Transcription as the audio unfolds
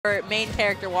main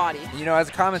character WaDi. You know, as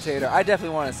a commentator, I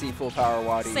definitely want to see full power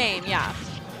WaDi. Same, yeah.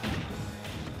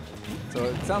 So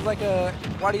it sounds like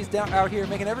WaDi's down out here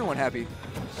making everyone happy.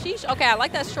 Sheesh. Okay, I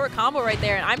like that short combo right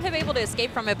there, and I'm able to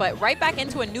escape from it, but right back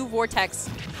into a new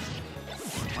vortex.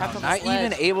 Not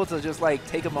even able to just like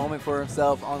take a moment for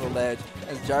himself on the ledge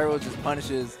as Gyro just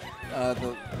punishes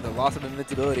the loss of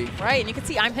invincibility. Right, and you can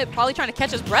see Imhip probably trying to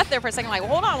catch his breath there for a second, like,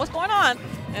 hold on, what's going on?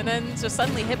 And then just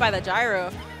suddenly hit by the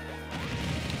Gyro.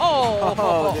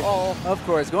 Of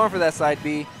course, going for that side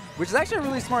B, which is actually a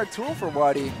really smart tool for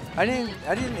WaDi. I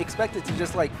didn't expect it to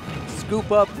just like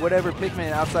scoop up whatever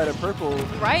Pikmin outside of purple,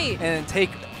 right, and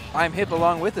take Imhip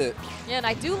along with it. Yeah, and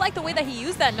I do like the way that he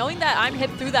used that, knowing that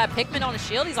Imhip threw that Pikmin on his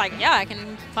shield. He's like, yeah, I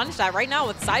can punish that right now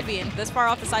with side B, and this far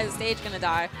off the side of the stage, gonna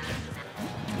die.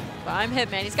 But Imhip,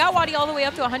 man, he's got WaDi all the way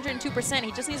up to 102%.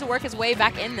 He just needs to work his way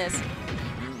back in this.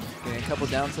 Getting a couple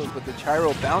down tilts with the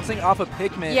Gyro bouncing off of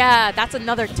Pikmin. Yeah, that's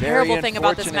another terrible thing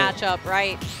about this matchup,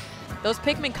 right? Those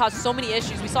Pikmin caused so many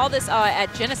issues. We saw this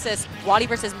at Genesis, WaDi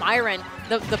versus Myron.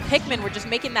 The Pikmin were just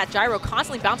making that Gyro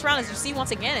constantly bounce around. As you see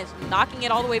once again, it's knocking it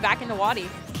all the way back into WaDi.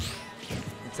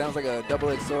 It sounds like a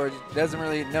double-edged sword. Doesn't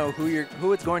really know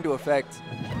who it's going to affect.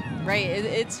 Right,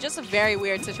 it's just a very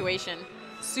weird situation.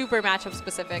 Super matchup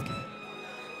specific.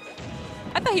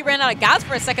 I thought he ran out of gas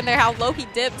for a second there, how low he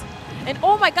dipped. And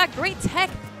oh my god, great tech.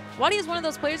 WaDi is one of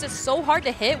those players that's so hard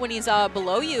to hit when he's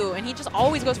below you, and he just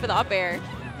always goes for the up air.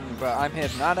 But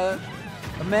Imhip, not a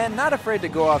man not afraid to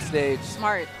go off stage.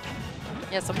 Smart.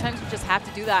 Yeah, sometimes you just have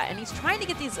to do that. And he's trying to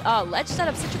get these ledge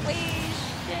setup situations.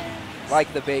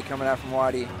 Like the bait coming out from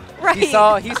WaDi. Right. He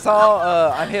saw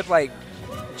Imhip like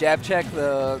jab check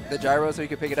the Gyro so he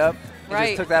could pick it up. He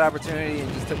just took that opportunity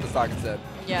and just took the stock instead.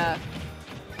 Yeah.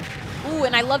 Ooh,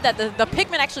 and I love that the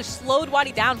Pikmin actually slowed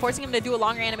WaDi down, forcing him to do a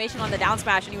longer animation on the down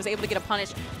smash, and he was able to get a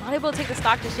punish. Not able to take the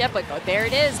stock just yet, but there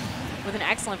it is with an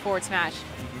excellent forward smash.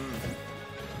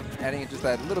 Adding just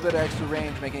that little bit of extra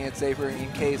range, making it safer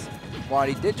in case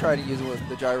WaDi did try to use it with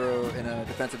the Gyro in a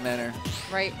defensive manner.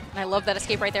 Right, and I love that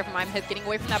escape right there from Imhip, getting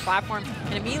away from that platform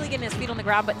and immediately getting his feet on the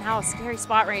ground, but now a scary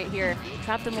spot right here.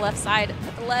 Trapped on the left side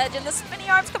at the ledge, and the spinny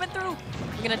arm's coming through.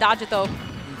 We're gonna dodge it though.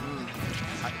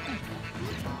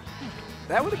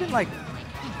 That would have been like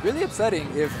really upsetting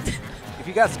if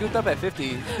he got scooped up at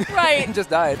 50 right. and just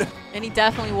died. And he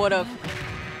definitely would have.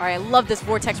 All right, I love this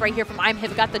vortex right here from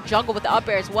Imhip. Got the jungle with the up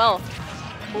air as well.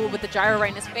 Ooh, with the Gyro right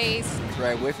in his face. That's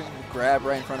right, whiffing grab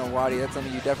right in front of WaDi. That's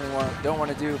something you definitely don't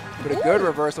want to do. But a good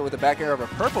reversal with the back air of a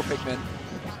purple Pikmin.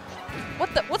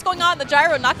 What's going on? The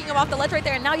Gyro knocking him off the ledge right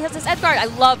there, and now he has this edge guard. I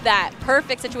love that.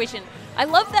 Perfect situation. I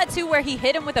love that too, where he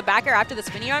hit him with a back air after the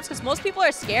spinny arms, because most people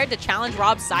are scared to challenge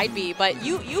Rob's side B, but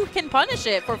you can punish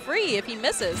it for free if he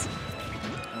misses.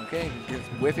 Okay, just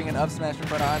whiffing an up smash in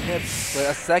front of Imhip, but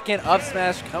a second up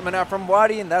smash coming out from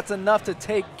WaDi, and that's enough to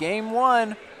take game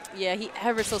one. Yeah, he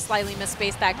ever so slightly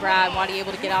misspaced that grab. WaDi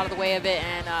able to get out of the way of it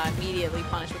and immediately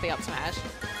punish with the up smash.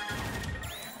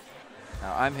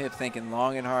 Now Imhip thinking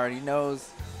long and hard. He knows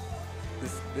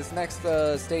this next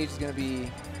stage is going to be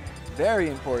very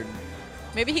important.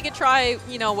 Maybe he could try,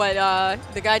 you know, what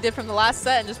the guy did from the last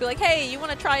set and just be like, hey, you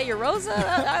want to try your Rosa?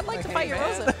 I'd like to fight your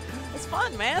Rosa. It's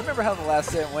fun, man. I remember how the last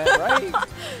set went, right?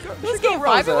 This game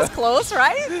 5 was close,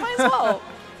 right? Might as well.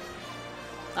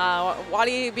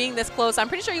 WaDi being this close, I'm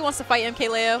pretty sure he wants to fight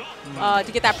MKLeo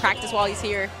to get that practice while he's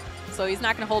here. So he's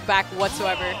not going to hold back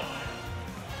whatsoever.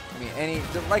 I mean,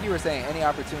 like you were saying, any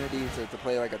opportunity to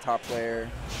play like a top player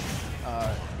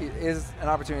is an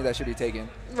opportunity that should be taken.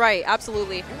 Right,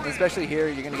 absolutely. And especially here,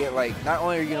 you're going to get like, not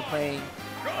only are you going to play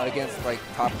against like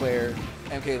top player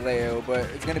MKLeo, but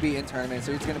it's going to be in tournament,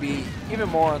 so it's going to be even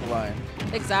more on the line.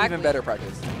 Exactly. Even better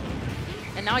practice.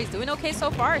 And now he's doing okay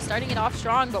so far, starting it off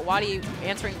strong, but WaDi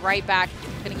answering right back,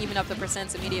 going to even up the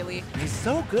percents immediately. He's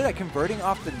so good at converting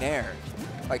off the nair.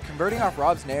 Like converting off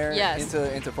Rob's nair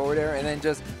into forward air and then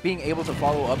just being able to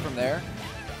follow up from there.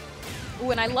 Ooh,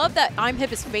 and I love that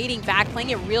Imhip is fading back, playing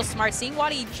it real smart. Seeing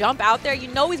WaDi jump out there, you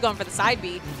know he's going for the side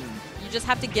B. You just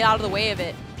have to get out of the way of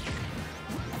it.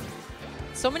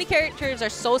 So many characters are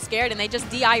so scared and they just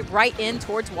DI right in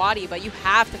towards WaDi, but you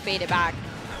have to fade it back.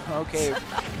 Okay,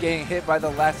 getting hit by the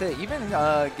last hit, even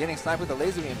getting sniped with the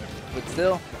laser beam, but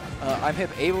still, Imhip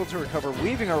able to recover,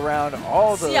 weaving around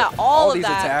all these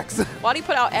attacks. WaDi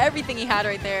put out everything he had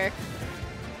right there.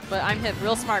 But Imhip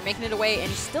real smart, making it away, and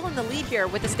he's still in the lead here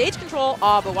with the stage control.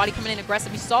 Oh, but WaDi coming in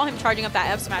aggressive. You saw him charging up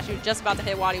that F smash. He was just about to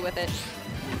hit WaDi with it.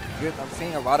 Good. I'm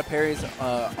seeing a lot of parries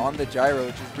on the Gyro,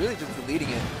 which is really just deleting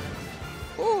it.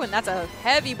 Ooh, and that's a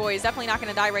heavy boy. He's definitely not going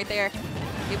to die right there.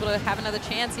 Able to have another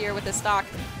chance here with this stock.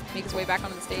 Make his way back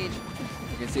onto the stage.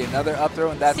 can see another up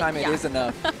throw, and that time it is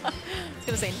enough. I was going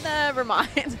to say, never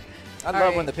mind. I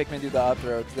love when the Pikmin do the up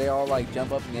throw because they all like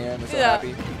jump up in the air and they're so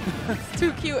happy. It's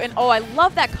too cute. And oh, I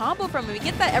love that combo from him. We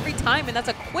get that every time, and that's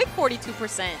a quick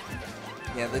 42%.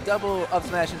 Yeah, the double up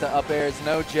smash into up air is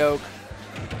no joke.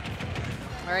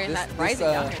 All right, and that rising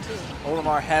down here too.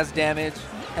 Olimar has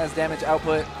damage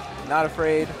output, not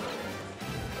afraid.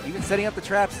 Even setting up the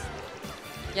traps.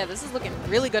 Yeah, this is looking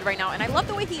really good right now. And I love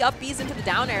the way he up Bs into the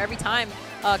down air every time,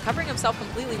 covering himself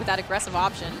completely with that aggressive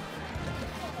option.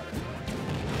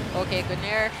 Okay, good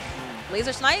nair.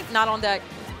 Laser snipe, not on deck.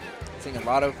 Seeing a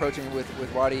lot of approaching with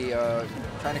WaDi,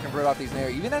 trying to convert off these nair,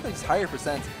 even at these higher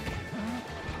percents.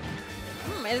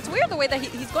 And it's weird the way that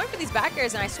he's going for these back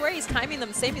airs, and I swear he's timing them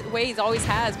the same way he always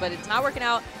has, but it's not working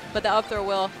out. But the up throw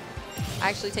will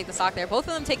actually take the stock there. Both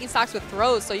of them taking stocks with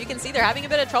throws, so you can see they're having a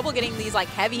bit of trouble getting these like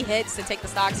heavy hits to take the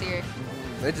stocks here.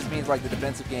 That just means like the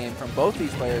defensive game from both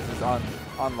these players is on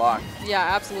lock. Yeah,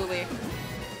 absolutely.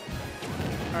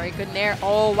 All right, good nair.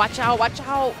 Oh, watch out, watch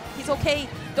out. He's okay.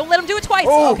 Don't let him do it twice.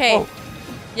 Oh, okay. Oh.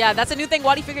 Yeah, that's a new thing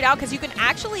WaDi figured out because you can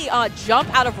actually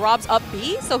jump out of Rob's up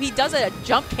B. So he does a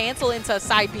jump cancel into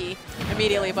side B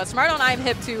immediately. But smart on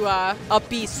Imhip to up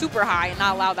B super high and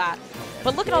not allow that.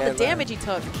 But look at all the damage he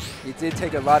took. He did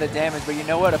take a lot of damage, but you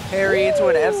know what? A parry into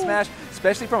an F smash,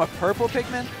 especially from a purple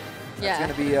Pikmin, that's going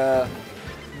to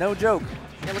be no joke.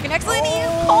 They're looking excellent. He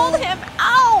called him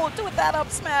out with that up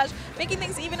smash, making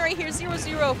things even right here,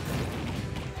 0-0.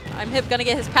 Imhip going to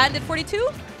get his patented 42.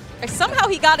 Somehow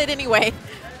he got it anyway.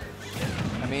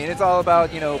 I mean, it's all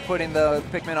about, you know, putting the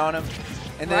Pikmin on him.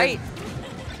 And then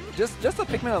just the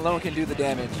Pikmin alone can do the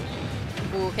damage.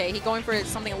 Ooh, okay, he's going for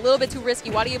something a little bit too risky.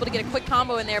 WaDi able to get a quick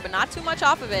combo in there, but not too much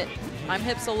off of it.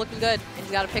 Imhip still looking good, and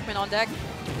he's got a Pikmin on deck.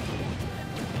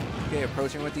 Okay,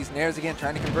 approaching with these nairs again,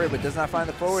 trying to convert, but does not find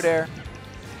the forward air.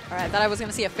 All right, I thought I was going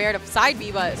to see a fair to side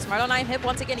B, but smart on Imhip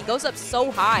once again. He goes up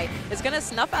so high. It's going to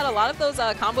snuff out a lot of those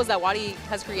combos that WaDi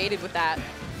has created with that.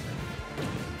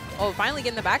 Oh, finally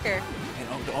getting the back air.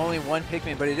 And only one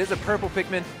Pikmin, but it is a purple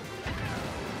Pikmin.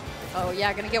 Oh,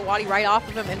 yeah, going to get WaDi right off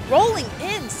of him. And rolling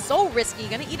in, so risky.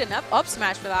 Going to eat an up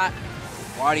smash for that.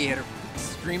 WaDi hit an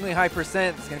extremely high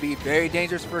percent. It's going to be very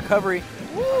dangerous for recovery.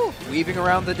 Woo. Weaving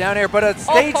around the down air, but a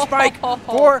stage spike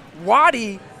for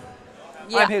WaDi.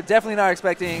 Yeah. Imhip definitely not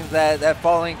expecting that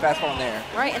falling fastball in there.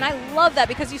 Right, and I love that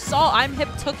because you saw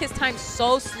Imhip took his time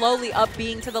so slowly up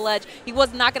being to the ledge. He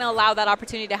was not going to allow that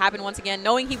opportunity to happen once again,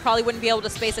 knowing he probably wouldn't be able to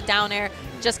space a down air,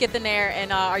 just get the nair,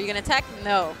 and are you going to tech?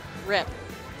 No. Rip.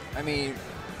 I mean,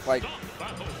 like,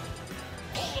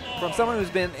 from someone who's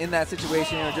been in that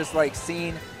situation or just like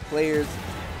seen players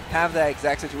have that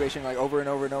exact situation like over and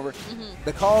over and over,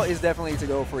 the call is definitely to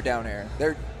go for down air.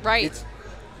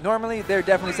 Normally, they're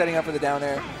definitely setting up for the down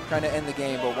air, trying to end the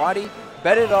game. But WaDi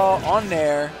bet it all on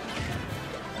nair.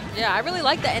 Yeah, I really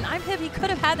like that. And Imhip, he could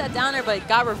have had that down air, but it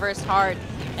got reversed hard.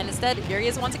 And instead, here he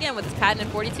is once again with his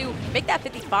patented 42. Make that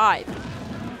 55.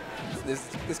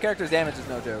 This character's damage is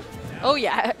no joke. Oh,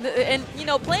 yeah. And, you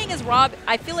know, playing as Rob,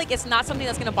 I feel like it's not something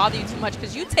that's going to bother you too much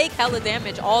because you take hella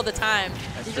damage all the time.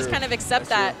 You just kind of accept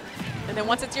that. And then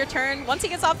once it's your turn, once he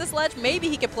gets off this ledge, maybe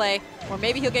he could play. Or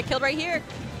maybe he'll get killed right here.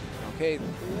 Okay,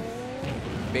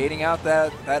 baiting out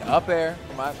that up air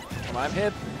from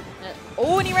Imhip.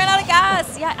 Oh, and he ran out of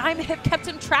gas. Yeah, Imhip kept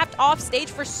him trapped off stage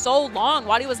for so long.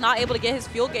 WaDi was not able to get his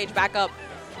fuel gauge back up.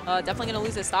 Definitely going to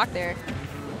lose his stock there.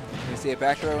 You see a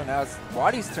back throw, and now it's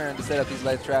WaDi's turn to set up these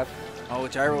ledge traps. Oh,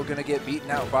 Gyro going to get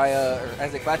beaten out by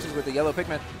as it clashes with the yellow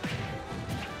Pikmin.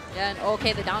 Yeah, and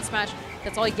okay, the down smash.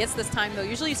 That's all he gets this time, though.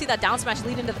 Usually you see that down smash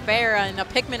lead into the fair and a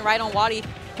Pikmin right on WaDi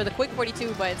for the quick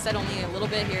 42, but instead only a little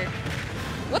bit here.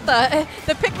 What the?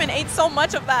 The Pikmin ate so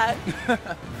much of that.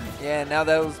 Yeah, now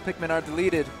those Pikmin are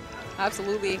deleted.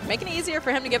 Absolutely. Making it easier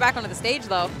for him to get back onto the stage,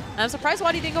 though. And I'm surprised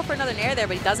WaDi didn't go for another nair there,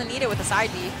 but he doesn't need it with a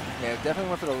side B. Yeah, definitely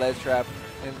went for the ledge trap.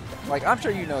 And, like, I'm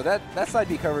sure you know, that side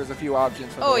B covers a few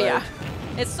options from the ledge. Yeah.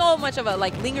 It's so much of a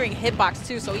lingering hitbox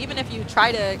too, so even if you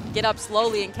try to get up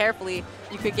slowly and carefully,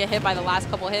 you could get hit by the last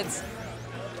couple hits.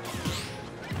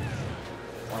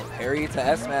 Well, parry to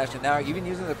F smash, and now even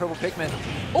using the purple Pikmin.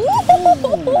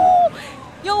 Ooh!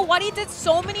 Yo, WaDi did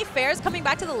so many fairs coming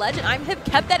back to the ledge, and Imhip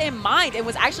kept that in mind and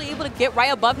was actually able to get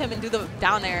right above him and do the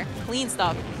down air. Clean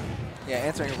stuff. Yeah,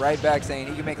 answering right back, saying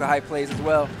he can make the high plays as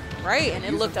well. Right, and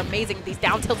it looked amazing. These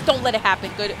down tilts, don't let it happen.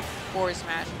 Good forward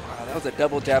smash. Wow, that was a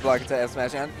double jab block into F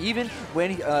smash. And even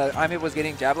when Imhip was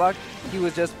getting jab blocked, he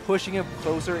was just pushing him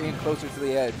closer and closer to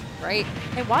the edge. Right,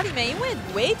 and WaDi, man, he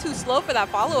went way too slow for that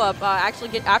follow-up after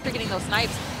getting those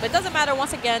snipes. But it doesn't matter.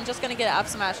 Once again, just going to get an F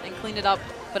smash and clean it up.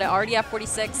 But I already have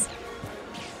 46.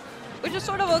 which is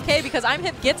sort of okay because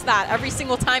Imhip gets that every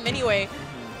single time anyway.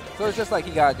 So it's just like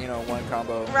he got, you know, one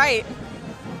combo. Right.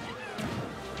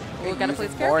 Ooh, gotta play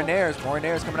this careful. More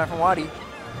nairs coming out from WaDi.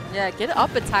 Yeah, get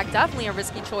up attack, definitely a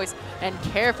risky choice, and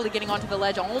carefully getting onto the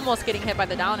ledge, almost getting hit by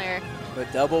the down air. The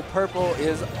double purple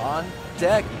is on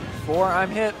deck for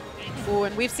Imhip. Ooh,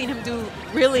 and we've seen him do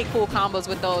really cool combos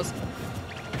with those.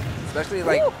 Especially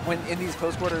like when in these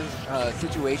close quarters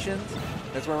situations,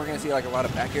 that's where we're gonna see like a lot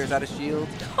of back airs out of shield,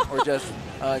 or just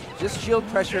shield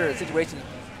pressure situations.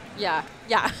 Yeah,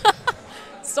 yeah.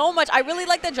 So much. I really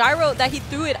like the gyro that he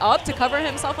threw it up to cover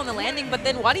himself on the landing, but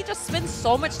then WaDi just spends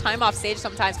so much time off stage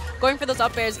sometimes going for those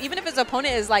up airs. Even if his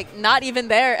opponent is like not even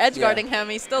there edge guarding him,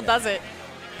 he still does it.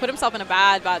 Put himself in a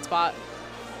bad spot.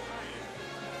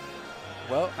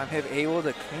 Well, Imhip able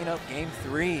to clean up game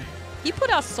 3. He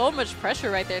put out so much pressure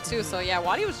right there too, so yeah,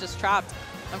 WaDi was just trapped.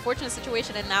 Unfortunate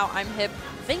situation, and now Imhip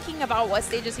thinking about what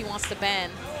stages he wants to ban.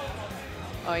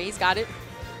 Oh, he's got it.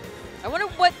 I wonder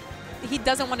what he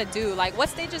doesn't want to do. Like, what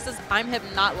stages does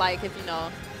Imhip not like, if you know?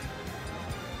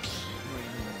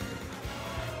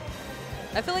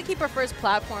 I feel like he prefers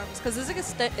platforms because his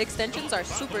extensions are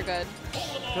super good.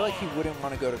 I feel like he wouldn't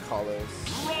want to go to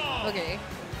Kalos. Okay.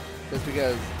 Just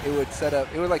because it would set up,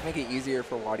 it would like make it easier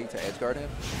for WaDi to edge guard him.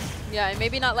 Yeah, and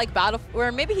maybe not like battle,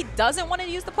 or maybe he doesn't want to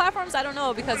use the platforms. I don't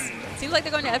know, because it seems like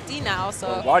they're going to FD now. So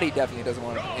well, WaDi definitely doesn't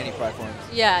want any platforms.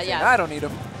 Yeah, so yeah. I don't need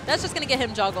them. That's just gonna get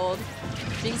him juggled,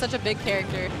 being such a big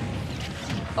character.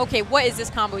 Okay, what is this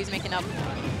combo he's making up?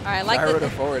 All right, I like the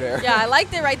forward air. Yeah, I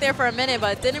liked it right there for a minute,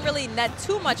 but didn't really net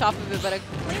too much off of it. But a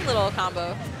clean little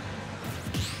combo.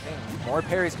 Dang, more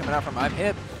parries coming out from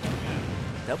Imhip.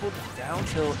 Double down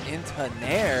tilt into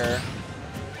Nair.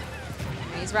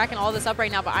 He's racking all this up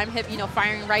right now, but Imhip, you know,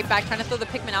 firing right back, trying to throw the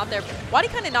Pikmin out there. WaDi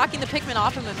kind of knocking the Pikmin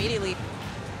off him immediately.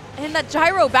 And that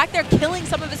gyro back there killing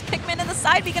some of his Pikmin in the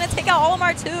side B, gonna take out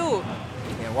Olimar too.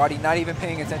 Yeah, WaDi not even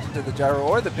paying attention to the gyro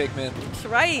or the Pikmin.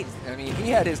 Right. I mean, he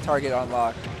had his target on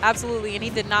lock. Absolutely, and he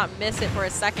did not miss it for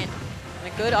a second.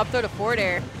 And a good up throw to forward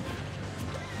air.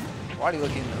 WaDi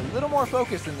looking a little more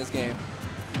focused in this game.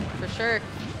 For sure.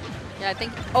 Yeah, I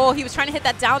think, oh, he was trying to hit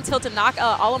that down tilt to knock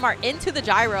Olimar into the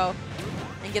gyro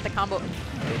and get the combo.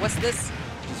 Wait, what's this?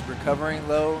 Just recovering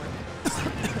low.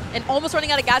 And almost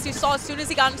running out of gas. You saw as soon as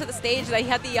he got into the stage that he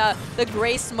had the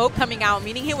gray smoke coming out,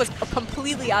 meaning he was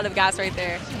completely out of gas right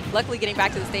there. Luckily getting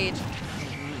back to the stage.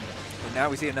 And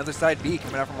now we see another side B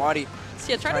coming out from WaDi.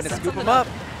 Yeah, trying to scoop him up.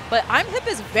 But Imhip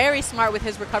is very smart with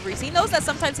his recoveries. He knows that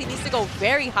sometimes he needs to go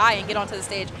very high and get onto the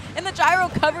stage. And the gyro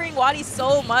covering WaDi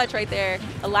so much right there,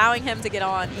 allowing him to get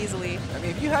on easily. I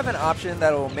mean, if you have an option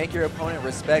that will make your opponent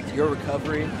respect your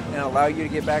recovery and allow you to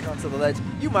get back onto the ledge,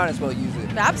 you might as well use it.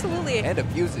 Absolutely. And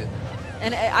abuse it.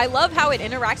 And I love how it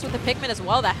interacts with the Pikmin as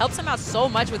well. That helps him out so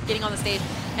much with getting on the stage.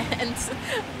 And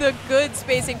the good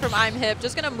spacing from Imhip,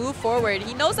 just going to move forward.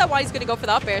 He knows that WaDi's going to go for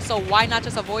the up air, so why not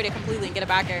just avoid it completely and get a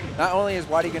back air? Not only is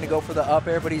WaDi going to go for the up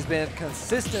air, but he's been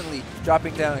consistently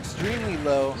dropping down extremely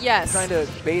low. Yes. Trying to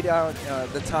bait out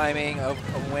the timing of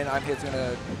when Imhip's going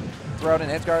to throw out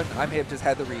an edge guard. Imhip just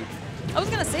had the read. I was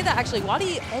going to say that actually.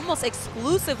 WaDi almost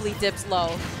exclusively dips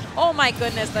low. Oh my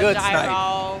goodness, the good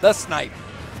gyro. Snipe. The snipe.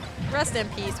 Rest in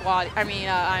peace, WaDi. I mean,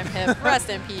 Imhip. Rest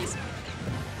in peace.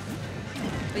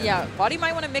 But yeah, WaDi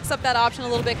might want to mix up that option a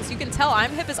little bit because you can tell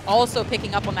Imhip is also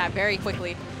picking up on that very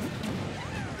quickly.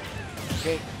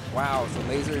 Okay, wow, so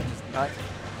Laser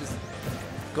just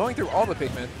going through all the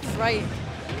Pikmin. Right.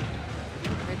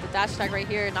 The dash tag right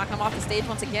here, knocking him off the stage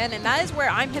once again, and that is where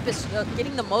Imhip is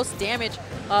getting the most damage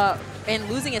and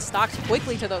losing his stocks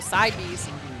quickly to those side Bs.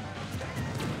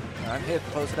 Imhip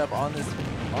posted up on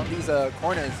these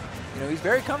corners. You know, he's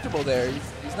very comfortable there.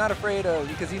 He's not afraid of,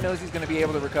 because he knows he's going to be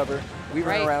able to recover,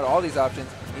 weaving around all these options,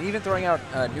 and even throwing out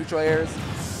neutral airs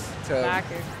to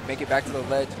make it back to the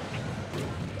ledge.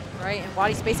 Right, and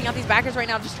WaDi spacing out these backers right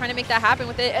now, just trying to make that happen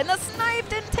with it. And the snipe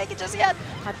didn't take it just yet.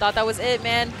 I thought that was it,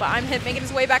 man. But Imhip making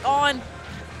his way back on.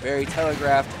 Very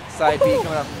telegraphed side B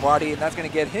coming up from WaDi, and that's going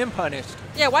to get him punished.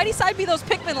 Yeah, why'd he side B those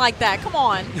Pikmin like that? Come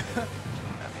on.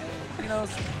 You know,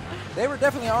 they were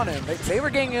definitely on him. They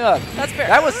were ganging up. That's fair.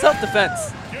 That was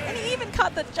self-defense. And he even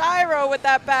caught the gyro with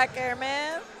that back air,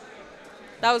 man.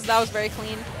 That was very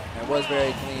clean. It was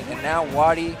very clean. And now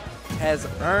WaDi has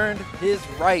earned his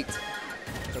right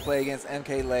to play against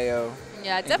MK Leo.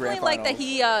 Yeah, definitely like that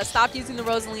he stopped using the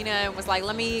Rosalina and was like,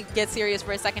 let me get serious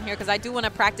for a second here because I do want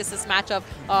to practice this matchup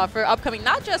for upcoming,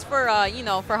 not just for, you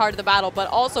know, for Heart of the Battle, but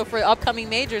also for upcoming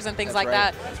majors and things like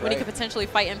that when he could potentially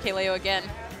fight MK Leo again.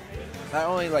 Not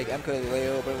only like MK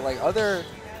Leo, but like other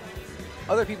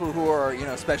other people who are, you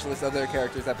know, specialists of their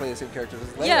characters that play the same characters as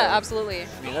Leia. Yeah, absolutely.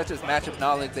 I mean, that's just matchup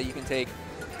knowledge that you can take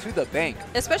to the bank.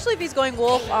 Especially if he's going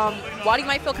Wolf. WaDi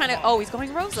might feel kind of, oh, he's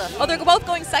going Rosa. Oh, they're both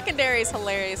going secondaries.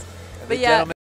 Hilarious. But yeah.